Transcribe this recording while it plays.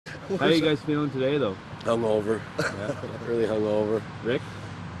How are you guys feeling today, though? Hungover. Yeah. Really hungover. Rick?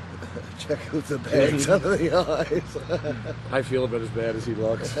 Check out the bags under the eyes. I feel about as bad as he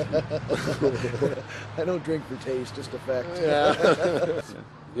looks. I don't drink for taste, just effect. Yeah.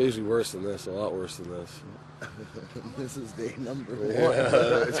 Usually worse than this, a lot worse than this. This is day number one.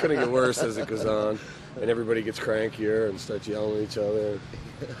 Yeah, it's going to get worse as it goes on, and everybody gets crankier and starts yelling at each other.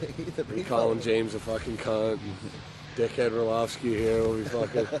 And calling James a fucking cunt. Dickhead Orlovsky here will be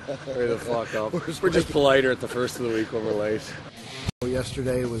fucking ready to fuck up. We're just politer at the first of the week when we're late.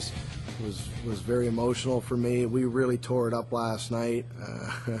 Yesterday was very emotional for me. We really tore it up last night.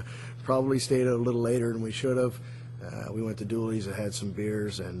 Probably stayed out a little later than we should have. We went to Dooley's and had some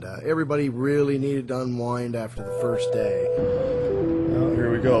beers, and everybody really needed to unwind after the first day. Well, here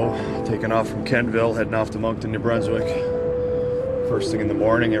we go. Taking off from Kentville, heading off to Moncton, New Brunswick. First thing in the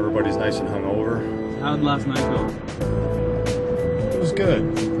morning, everybody's nice and hungover. How'd last night go? It was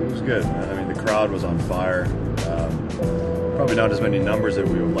good. It was good. I mean, the crowd was on fire. Probably not as many numbers that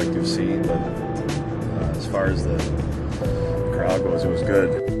we would like to have seen, but as far as the crowd goes, it was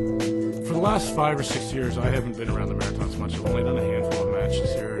good. For the last 5 or 6 years, I haven't been around the marathons much. I've only done a handful of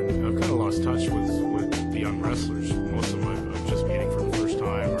matches here, and I've kind of lost touch with the young wrestlers. Most of them I'm just meeting for the first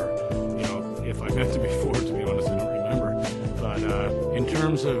time, or, you know, if I met them before, to be honest, I don't remember. But in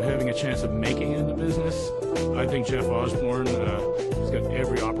terms of having a chance of making it in the business, I think Jeff Osborne has got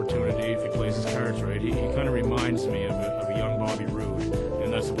every opportunity if he plays his cards right. He kind of reminds me of a young Bobby Roode,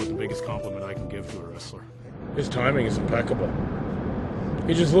 and that's about the biggest compliment I can give to a wrestler. His timing is impeccable.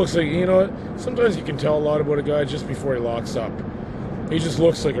 He just looks like, you know what, sometimes you can tell a lot about a guy just before he locks up. He just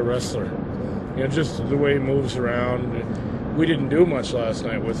looks like a wrestler. You know, just the way he moves around. We didn't do much last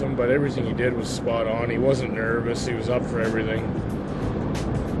night with him, but everything he did was spot on. He wasn't nervous. He was up for everything.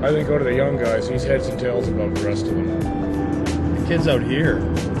 I think out of the young guys, he's heads and tails above the rest of them. The kids out here,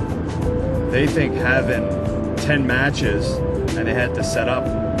 they think having 10 matches and they had to set up,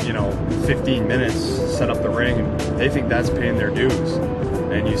 15 minutes, set up the ring, they think that's paying their dues.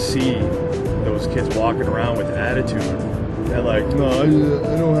 And you see those kids walking around with attitude. They're like, no, I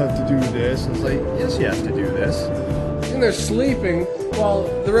don't have to do this. And it's like, yes, you have to do this. And they're sleeping while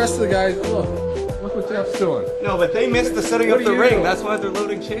the rest of the guys, look what Jeff's doing. No, but they missed the setting up the ring. That's why they're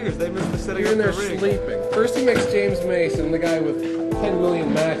loading chairs. They missed the setting up the ring. You're in there sleeping. First he makes James Mason, the guy with 10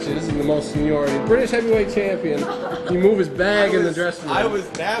 million matches and the most seniority, British heavyweight champion. You move his bag in the dressing room. I was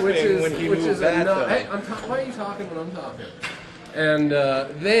napping when he moved that. Hey, why are you talking when I'm talking? And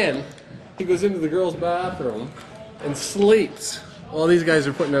then he goes into the girls' bathroom and sleeps while these guys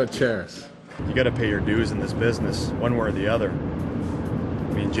are putting out chairs. You got to pay your dues in this business, one way or the other.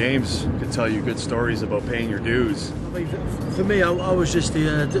 I mean, James could tell you good stories about paying your dues. I mean, for me, I was just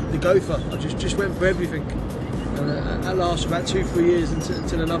the gopher. I just went for everything. And that lasts about 2-3 years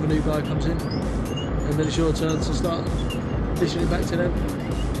until another new guy comes in. And then it's your turn to start dishing it back to them,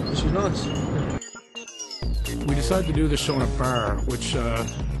 which is nice. We decided to do the show in a bar, which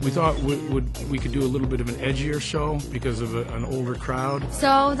we thought we could do a little bit of an edgier show because of an older crowd.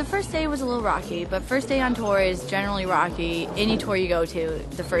 So the first day was a little rocky, but first day on tour is generally rocky. Any tour you go to,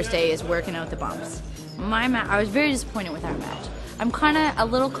 the first day is working out the bumps. I was very disappointed with our match. I'm kind of a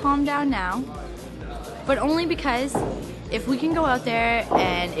little calmed down now, but only because if we can go out there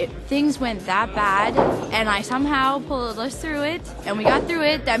and things went that bad and I somehow pulled us through it and we got through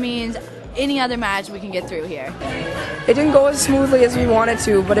it, that means any other match we can get through here. It didn't go as smoothly as we wanted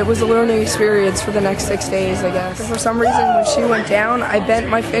to, but it was a learning experience for the next 6 days, I guess. For some reason, when she went down, I bent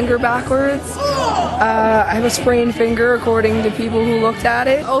my finger backwards. I have a sprained finger, according to people who looked at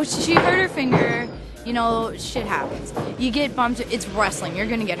it. Oh, she hurt her finger. You know, shit happens. You get bumped, it's wrestling, you're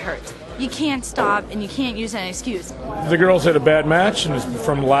gonna get hurt. You can't stop and you can't use an excuse. The girls had a bad match and it's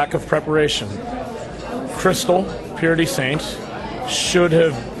from lack of preparation. Crystal, Purity Saint, should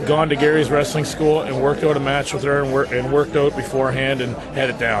have gone to Gary's wrestling school and worked out a match with her and worked out beforehand and had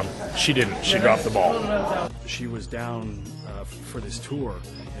it down. She didn't. She dropped the ball. She was down for this tour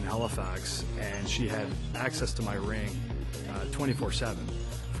in Halifax, and she had access to my ring 24/7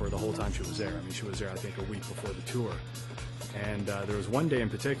 for the whole time she was there. I mean, she was there, I think, a week before the tour. And there was one day in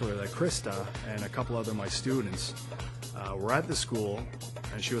particular that Krista and a couple other of my students were at the school,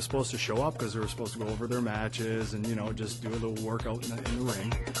 and she was supposed to show up because they were supposed to go over their matches and, just do a little workout in the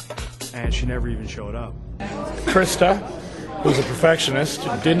ring. And she never even showed up. Krista, who's a perfectionist,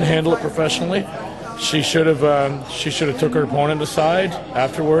 didn't handle it professionally. She should have took her opponent aside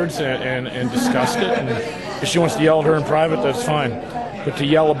afterwards and discussed it. And if she wants to yell at her in private, that's fine. But to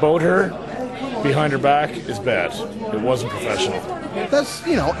yell about her behind her back is bad. It wasn't professional. That's,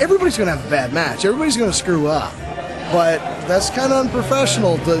 everybody's going to have a bad match. Everybody's going to screw up. but that's kind of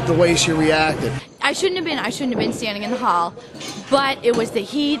unprofessional, the way she reacted. I shouldn't have been standing in the hall, but it was the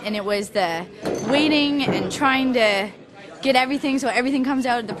heat and it was the waiting and trying to get everything so everything comes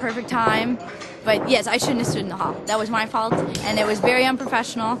out at the perfect time. But yes, I shouldn't have stood in the hall. That was my fault, and it was very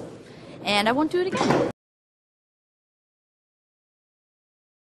unprofessional, and I won't do it again.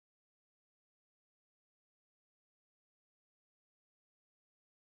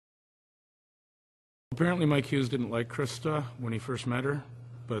 Apparently Mike Hughes didn't like Krista when he first met her,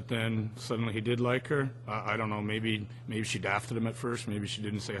 but then suddenly he did like her. I don't know, maybe she daffed him at first, maybe she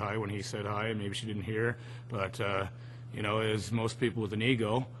didn't say hi when he said hi, maybe she didn't hear, but you know, as most people with an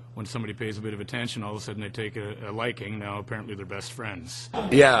ego, when somebody pays a bit of attention, all of a sudden they take a liking. Now apparently they're best friends.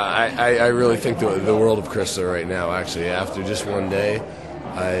 Yeah, I really think the world of Krista right now, actually. After just one day,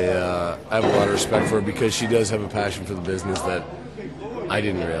 I have a lot of respect for her because she does have a passion for the business that I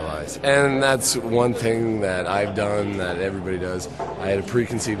didn't realize. And that's one thing that I've done that everybody does. I had a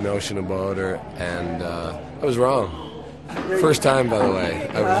preconceived notion about her, and I was wrong. First time, by the way,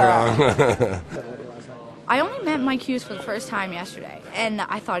 I was wrong. I only met Mike Hughes for the first time yesterday, and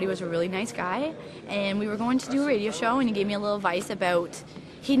I thought he was a really nice guy, and we were going to do a radio show, and he gave me a little advice about,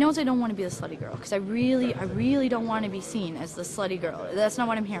 he knows I don't want to be the slutty girl, because I really don't want to be seen as the slutty girl. That's not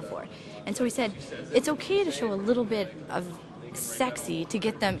what I'm here for. And so he said, it's okay to show a little bit of sexy to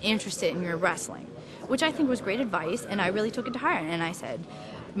get them interested in your wrestling, which I think was great advice, and I really took it to heart. And I said,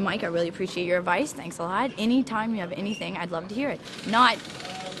 Mike, I really appreciate your advice. Thanks a lot. Anytime you have anything, I'd love to hear it. Not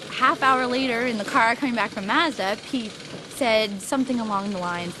half hour later in the car coming back from Mazda, Pete said something along the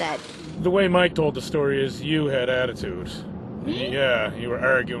lines that... The way Mike told the story is you had attitude. Me? Yeah, you were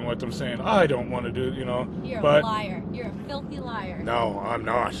arguing with them saying, I don't want to do, you know. You're but a liar. You're a filthy liar. No, I'm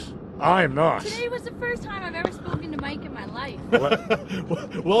not. I'm not. Today was the first time I've ever spoken to Mike in my life.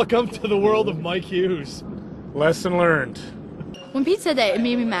 Welcome to the world of Mike Hughes. Lesson learned. When Pete said that, it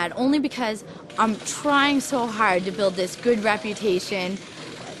made me mad, only because I'm trying so hard to build this good reputation.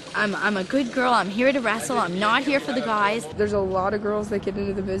 I'm a good girl, I'm here to wrestle, I'm not here for the guys. There's a lot of girls that get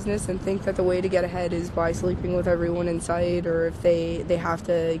into the business and think that the way to get ahead is by sleeping with everyone in sight, or if they have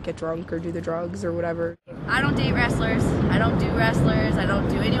to get drunk or do the drugs or whatever. I don't date wrestlers, I don't do wrestlers, I don't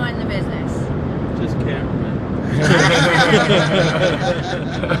do anyone in the business. Just cameraman.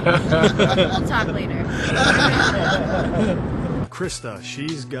 We'll talk later. Krista,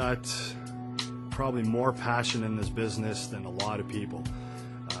 she's got probably more passion in this business than a lot of people.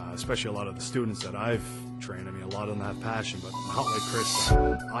 Especially a lot of the students that I've trained. I mean, a lot of them have passion, but not like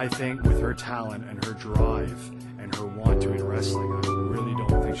Krista. I think with her talent and her drive and her want to in wrestling, I really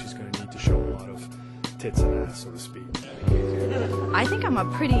don't think she's going to need to show a lot of tits and ass, so to speak. I think I'm a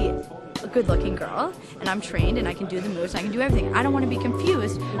pretty good-looking girl, and I'm trained, and I can do the moves, and I can do everything. I don't want to be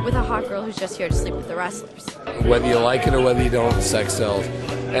confused with a hot girl who's just here to sleep with the wrestlers. Whether you like it or whether you don't, sex sells.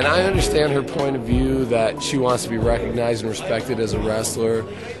 And I understand her point of view that she wants to be recognized and respected as a wrestler,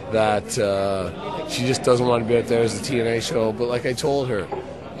 that she just doesn't want to be out there as a TNA show. But like I told her,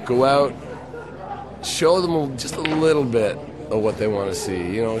 go out, show them just a little bit of what they want to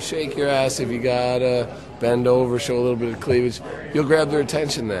see. You know, shake your ass if you gotta, bend over, show a little bit of cleavage. You'll grab their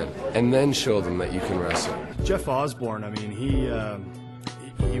attention then, and then show them that you can wrestle. Jeff Osborne, I mean,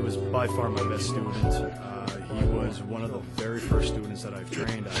 he was by far my best student. He was one of the very first students that I've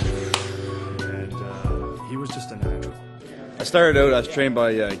trained, and he was just a natural. I started out, I was trained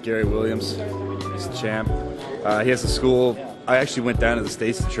by Gary Williams. He's the champ. He has a school. I actually went down to the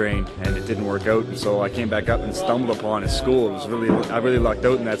States to train, and it didn't work out, and so I came back up and stumbled upon his school. It was I really lucked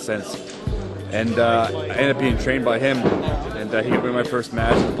out in that sense. And I ended up being trained by him, and he got me my first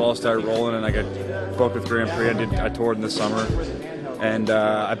match, and the ball started rolling, and I got booked with Grand Prix. I toured in the summer. And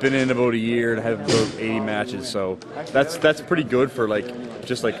I've been in about a year and I have about 80 matches, so that's pretty good for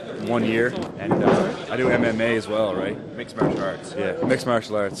just 1 year. And I do MMA as well, right? Mixed martial arts. Yeah, mixed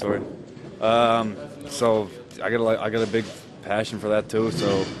martial arts. Sorry. So I got a big passion for that too.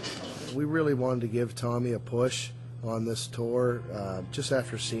 So we really wanted to give Tommy a push on this tour. Just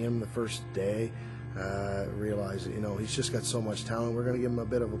after seeing him the first day, realized that, he's just got so much talent. We're going to give him a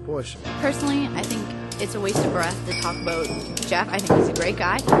bit of a push. Personally, I think it's a waste of breath to talk about Jeff. I think he's a great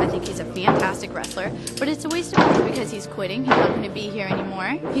guy. I think he's a fantastic wrestler. But it's a waste of breath because he's quitting. He's not going to be here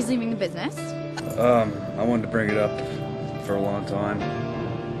anymore. He's leaving the business. I wanted to bring it up for a long time.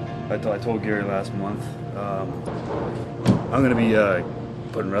 I told Gary last month. I'm going to be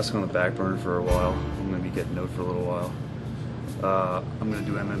putting wrestling on the back burner for a while. I'm going to be getting out for a little while. I'm going to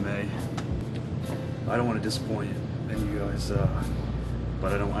do MMA. I don't want to disappoint you guys,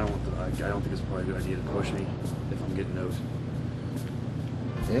 but I don't think it's probably a good idea to push me if I'm getting out.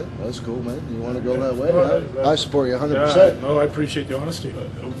 Yeah, that's cool, man. You want to go that way? I support you 100%. Yeah, no, I appreciate the honesty.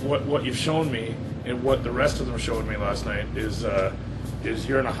 What you've shown me and what the rest of them showed me last night is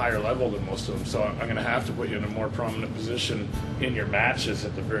you're in a higher level than most of them. So I'm going to have to put you in a more prominent position in your matches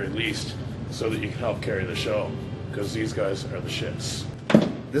at the very least, so that you can help carry the show. Because these guys are the shits.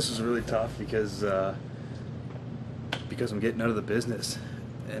 This is really tough because I'm getting out of the business,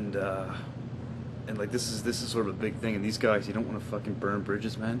 and like this is sort of a big thing. And these guys, you don't want to fucking burn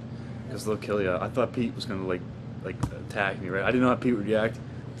bridges, man, because they'll kill you. I thought Pete was gonna like attack me, right? I didn't know how Pete would react.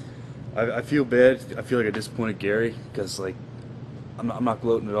 I feel bad. I feel like I disappointed Gary because like I'm not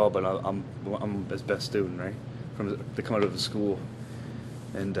gloating at all, but I'm his best student, right? To come out of the school,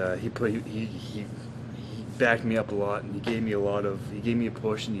 and he backed me up a lot, and he gave me a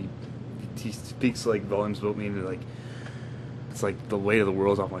push, and he speaks like volumes about me, and like it's like the weight of the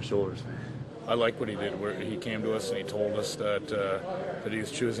world's off my shoulders, man. I like what he did, where he came to us and he told us that he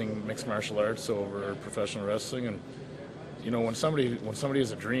was choosing mixed martial arts over professional wrestling. And you know, when somebody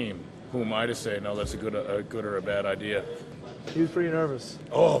has a dream, who am I to say no, that's a good or a bad idea? He was pretty nervous.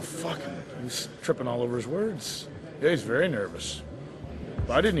 Oh, fucking, he was tripping all over his words. Yeah, he's very nervous.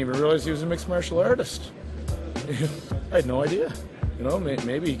 But I didn't even realize he was a mixed martial artist. I had no idea. You know,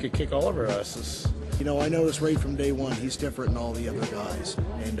 maybe he could kick all of our asses. You know, I noticed right from day one, he's different than all the other guys,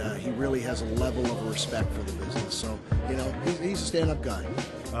 and he really has a level of respect for the business. So, you know, he's a stand-up guy.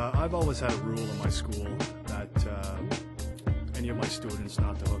 I've always had a rule in my school that any of my students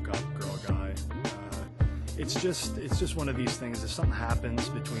not to hook up girl guy. It's just one of these things. If something happens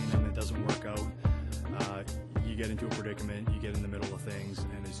between them, it doesn't work out. You get into a predicament, you get in the middle of things,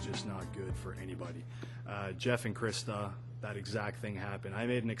 and it's just not good for anybody. Jeff and Krista, that exact thing happened. I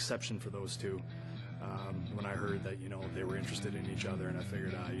made an exception for those two. When I heard that, you know, they were interested in each other, and I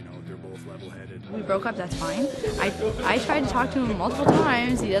figured, you know, they're both level-headed. We broke up, that's fine. I tried to talk to him multiple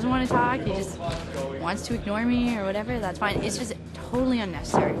times. He doesn't want to talk. He just wants to ignore me or whatever. That's fine. It's just totally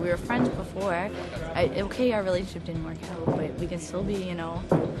unnecessary. We were friends before. Okay, our relationship didn't work out, but we can still be, you know,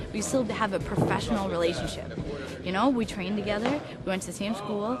 we still have a professional relationship. You know, we train together. We went to the same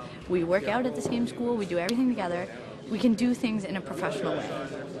school. We work out at the same school. We do everything together. We can do things in a professional way.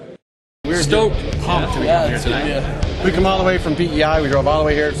 We're stoked, pumped to be here tonight. We come all the way from PEI. We drove all the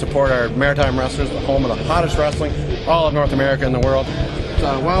way here to support our Maritime Wrestlers, the home of the hottest wrestling, all of North America and the world. It's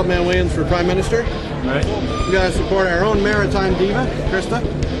Wildman Williams for Prime Minister. Right. We got to support our own Maritime diva, Krista.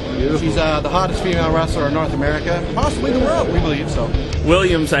 Beautiful. She's the hottest female wrestler in North America, possibly the world, we believe so.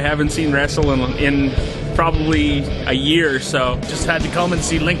 Williams, I haven't seen wrestle in probably a year or so. Just had to come and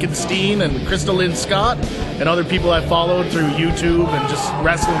see Lincoln Steen and Crystal Lynn Scott and other people I followed through YouTube and just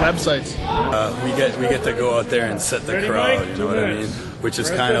wrestling websites. We get to go out there and set the crowd, you know what I mean? Which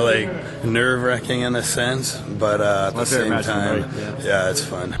is kind of like nerve-wracking in a sense, but at the same time, yeah, it's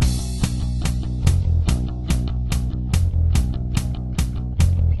fun.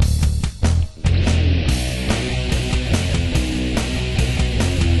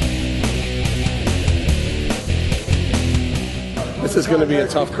 This is going to be a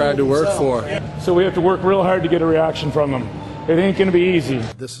tough crowd to work for. So we have to work real hard to get a reaction from them. It ain't going to be easy.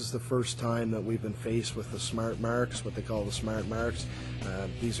 This is the first time that we've been faced with the smart marks, what they call the smart marks.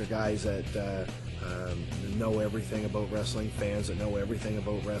 These are guys that know everything about wrestling, fans that know everything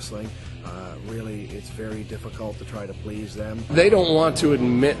about wrestling. Really, it's very difficult to try to please them. They don't want to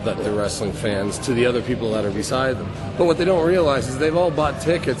admit that they're wrestling fans to the other people that are beside them. But what they don't realize is they've all bought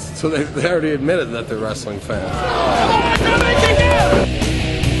tickets, so they already admitted that they're wrestling fans.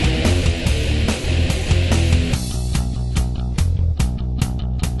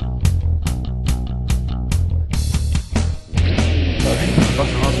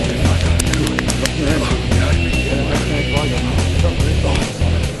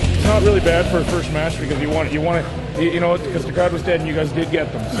 It's not really bad for a first match because you want to, you know, because the crowd was dead and you guys did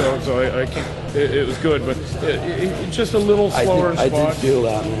get them. So I can't. It was good, but it's just a little slower in spots. I did feel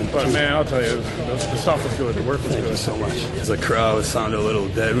that, man. But man, I'll tell you, the stuff was good. The work was good. Thank you so much. The crowd sounded a little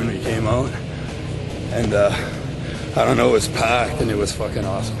dead when we came out, and I don't know, it was packed and it was fucking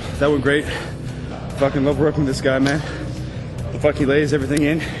awesome. That went great. Fucking love working with this guy, man. The fuck he lays everything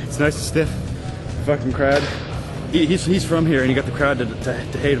in. It's nice and stiff. The fucking crowd. He's from here, and he got the crowd to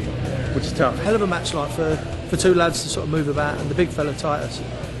hate him, which is tough. Hell of a match, like for two lads to sort of move about, and the big fella Titus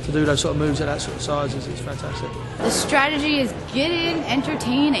to do those sort of moves at that sort of size is fantastic. The strategy is get in,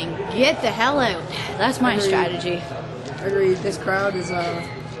 entertaining, get the hell out. That's my strategy. Agreed. This crowd is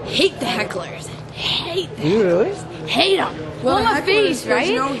hate the hecklers. Hate the You really? hecklers. Hate them. Well, on my face,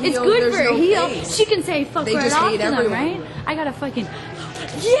 right? No heel, it's good for a no heel. face. She can say fuck They right just off hate to them, everyone. right? I gotta fucking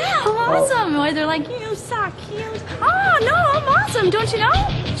Yeah, I'm awesome. Or they're like, you suck. Oh, no, I'm awesome. Don't you know?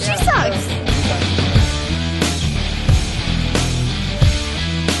 She sucks.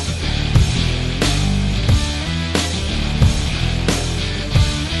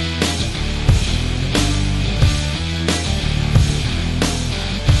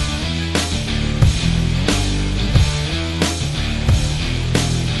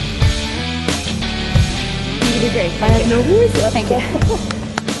 You did great. I have no worries. Thank you.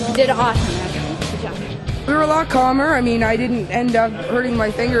 You did awesome. Good job. We were a lot calmer. I mean, I didn't end up hurting my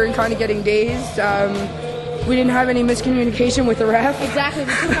finger and kind of getting dazed. We didn't have any miscommunication with the ref. Exactly.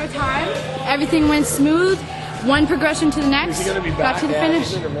 We took our time. Everything went smooth. One progression to the next. Got to the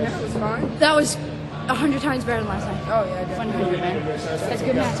finish. That was fine. That was 100 times better than last time. Oh, yeah, definitely. 100, man. That's a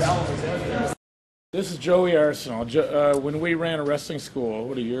good match. This is Joey Arsenal. When we ran a wrestling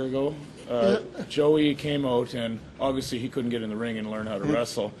school, a year ago, Joey came out, and obviously he couldn't get in the ring and learn how to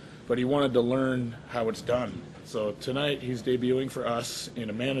wrestle, but he wanted to learn how it's done. So tonight he's debuting for us in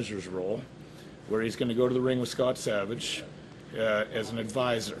a manager's role, where he's going to go to the ring with Scott Savage as an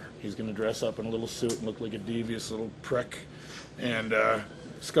advisor. He's going to dress up in a little suit and look like a devious little prick, and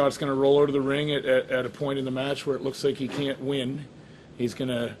Scott's going to roll out of the ring at a point in the match where it looks like he can't win. He's going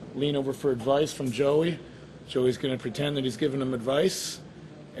to lean over for advice from Joey. Joey's going to pretend that he's giving him advice,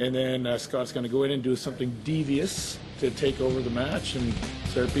 and then Scott's going to go in and do something devious to take over the match and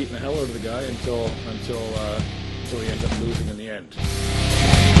start beating the hell out of the guy until he ends up losing in the end.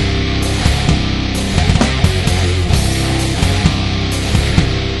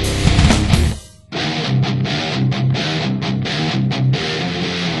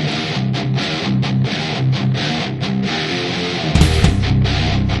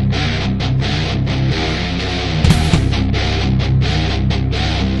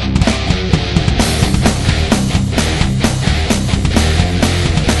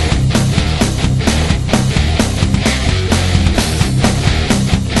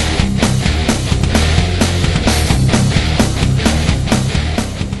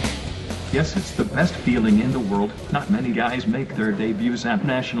 Yes, it's the best feeling in the world. Not many guys make their debuts at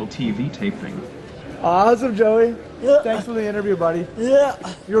national TV taping. Awesome, Joey. Yeah. Thanks for the interview, buddy. Yeah.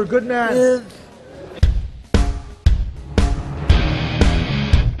 You're a good man. Yeah.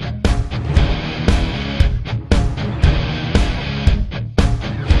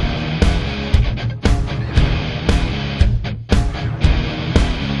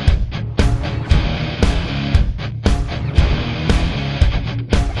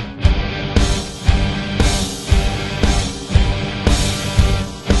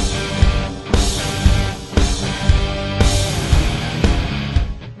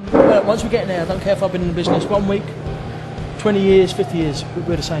 Once we get in there, I don't care if I've been in the business 1 week, 20 years, 50 years,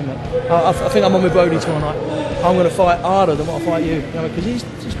 we're the same, mate. I think I'm on with Brody tomorrow night. I'm going to fight harder than what I fight you, because he's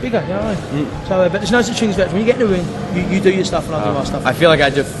just bigger, you know what I mean? So, but there's no such thing as that. When you get in the ring, you do your stuff and I do my stuff. I feel like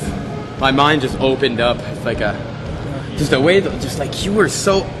my mind just opened up. It's like just a way, just like you were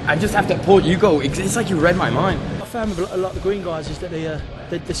so, I just have to pull, you go, it's like you read my mind. What I found with a lot of the green guys is that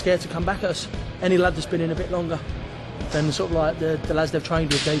they're scared to come back at us. Any lad that's been in a bit longer, then sort of like the lads they've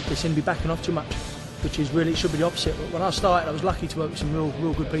trained with, they seem to be backing off too much, which is really, it should be the opposite. But when I started, I was lucky to work with some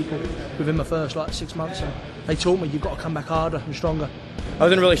real good people within my first 6 months, and they taught me you've got to come back harder and stronger. I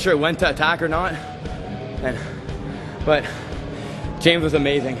wasn't really sure when to attack or not, but James was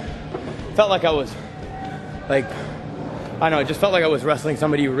amazing. Felt like I was, I don't know, it just felt like I was wrestling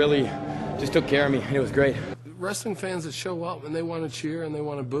somebody who really just took care of me, and it was great. Wrestling fans that show up and they want to cheer and they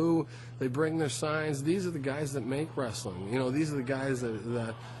want to boo, they bring their signs. These are the guys that make wrestling. You know, these are the guys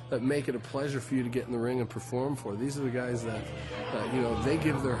that make it a pleasure for you to get in the ring and perform for. These are the guys that you know, they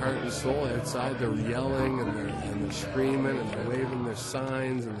give their heart and soul outside. They're yelling and they're screaming and they're waving their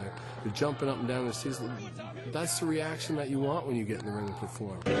signs and they're jumping up and down their seats. That's the reaction that you want when you get in the ring and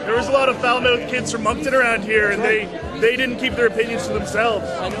perform. There was a lot of foul-mouthed kids from Moncton around here, and they didn't keep their opinions to themselves.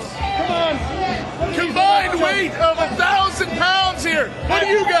 Come on! Combined weight of 1,000 pounds here! What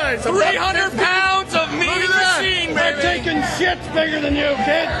are you guys? 300 pounds of meat machine, baby! I'm taking shit's bigger than you,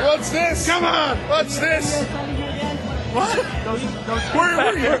 kid! What's this? Come on! What's this? What? Where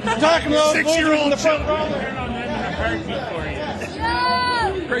are you? Talking about 6-year-old children.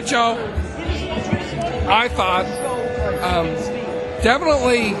 Great show. I thought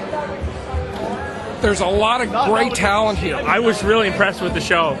definitely there's a lot of great talent here. I was really impressed with the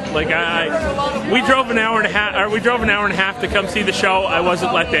show. Like we drove an hour and a half to come see the show. I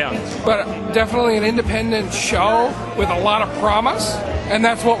wasn't let down. But definitely an independent show with a lot of promise, and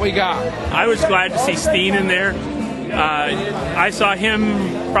that's what we got. I was glad to see Steen in there. I saw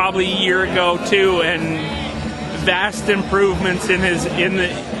him probably a year ago too, and vast improvements in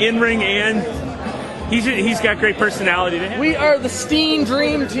the in-ring, and he's got great personality. We are the Steen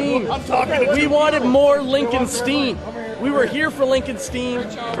Dream Team. We wanted more Lincoln Steen. We were here for Lincoln Steen.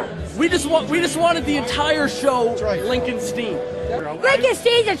 We just wanted the entire show Lincoln Steen. Lincoln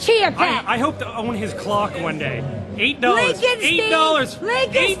Steen's a cheer pet. I hope to own his clock one day. $8. Lincoln $8.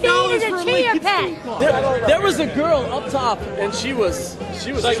 Lincoln Steen is a cheer pet. There was a girl up top, and she was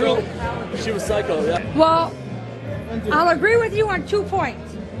psycho. She was psycho. Yeah. Well, I'll agree with you on 2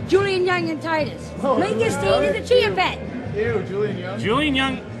 points. Julian Young and Titus. Lincoln Steen is a cheer pet. Ew, Julian Young. Julian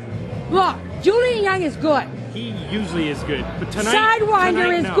Young. Look, Julian Young is good. He usually is good, but tonight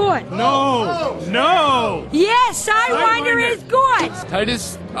Sidewinder is no. good. No. Yes, Sidewinder is good.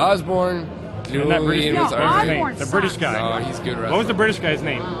 Titus Osborne. Julian was Osborne. The British guy. No, he's good wrestler. What was the British guy's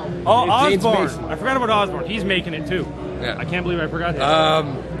name? Oh, James Osborne. Mason. I forgot about Osborne. He's making it too. Yeah. I can't believe I forgot that.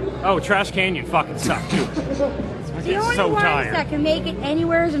 Oh, Trash Canyon fucking sucked too. The only so ones tired. that can make it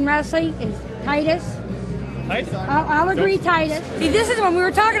anywhere in wrestling is Titus. Titus? I'll agree, Titus. See, this is what we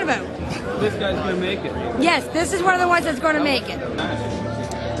were talking about. This guy's gonna make it. Yes, this is one of the ones that's going to make it.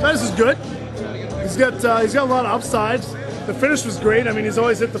 Titus is good. He's got a lot of upsides. The finish was great. I mean, he's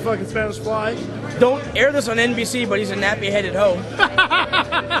always hit the fucking Spanish Fly. Don't air this on NBC, but he's a nappy-headed hoe.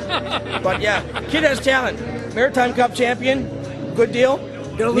 But yeah, kid has talent. Maritime Cup champion, good deal.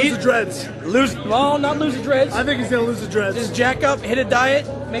 Gonna lose the dreads. Not lose the dreads. I think he's gonna lose the dreads. Just jack up, hit a diet,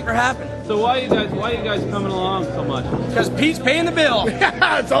 make her happen. So why are you guys coming along so much? Because Pete's paying the bill.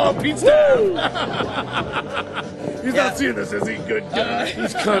 It's all Pete's down. He's not seeing this, is he? Good guy.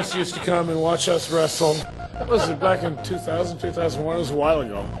 These cunts used to come and watch us wrestle. That was back in 2000, 2001. It was a while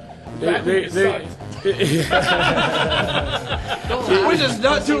ago. Which is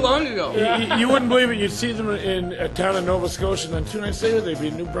not too long ago. You wouldn't believe it. You'd see them in a town in Nova Scotia, and then 2 nights later they'd be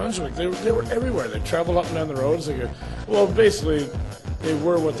in New Brunswick. They were everywhere. They traveled up and down the roads. Well, basically, they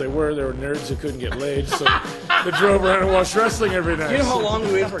were what they were. They were nerds who couldn't get laid, so they drove around and watched wrestling every night. Do you know how long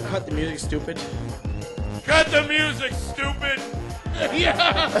we waited for Cut the Music, Stupid? Cut the music, stupid!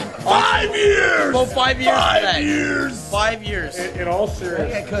 Yeah! 5 years! About 5 years. 5 years! 5 years. In all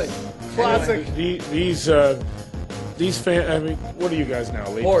seriousness. Yeah, good. Classic. These fans, I mean, what are you guys now?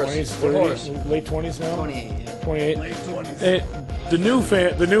 Late Horace. 20s, 30s? Horace. Late 20s now? 28. 28. Late 20s. The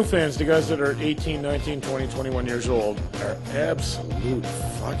new fans, the guys that are 18, 19, 20, 21 years old, are absolute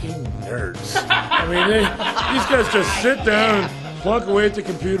fucking nerds. I mean, these guys just sit down and plunk away at the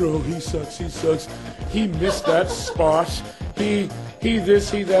computer. Oh, he sucks. He missed that spot. He this,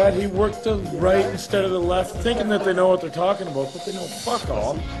 he that. He worked the right instead of the left, thinking that they know what they're talking about, but they know fuck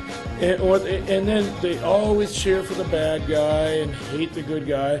all. And then they always cheer for the bad guy and hate the good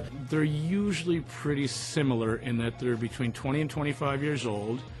guy. They're usually pretty similar in that they're between 20 and 25 years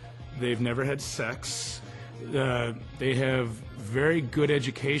old. They've never had sex. They have very good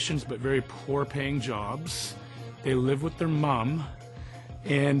educations but very poor paying jobs. They live with their mom,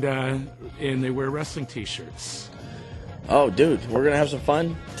 and they wear wrestling t-shirts. Oh, dude, we're gonna have some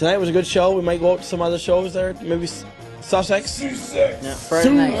fun. Tonight was a good show. We might go out to some other shows there. Maybe Sussex. Yeah, Friday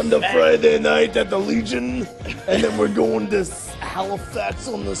night. On the Friday night at the Legion, and then we're going to Halifax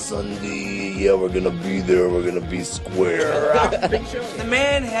on the Sunday. Yeah, we're gonna be there. We're gonna be square. Big show. The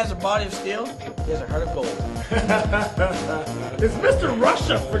man has a body of steel. He has a heart of gold. It's Mr.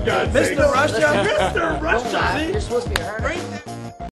 Russia, for God's sake. Mr. Russia. Mr. Russia. You're supposed to be a heart.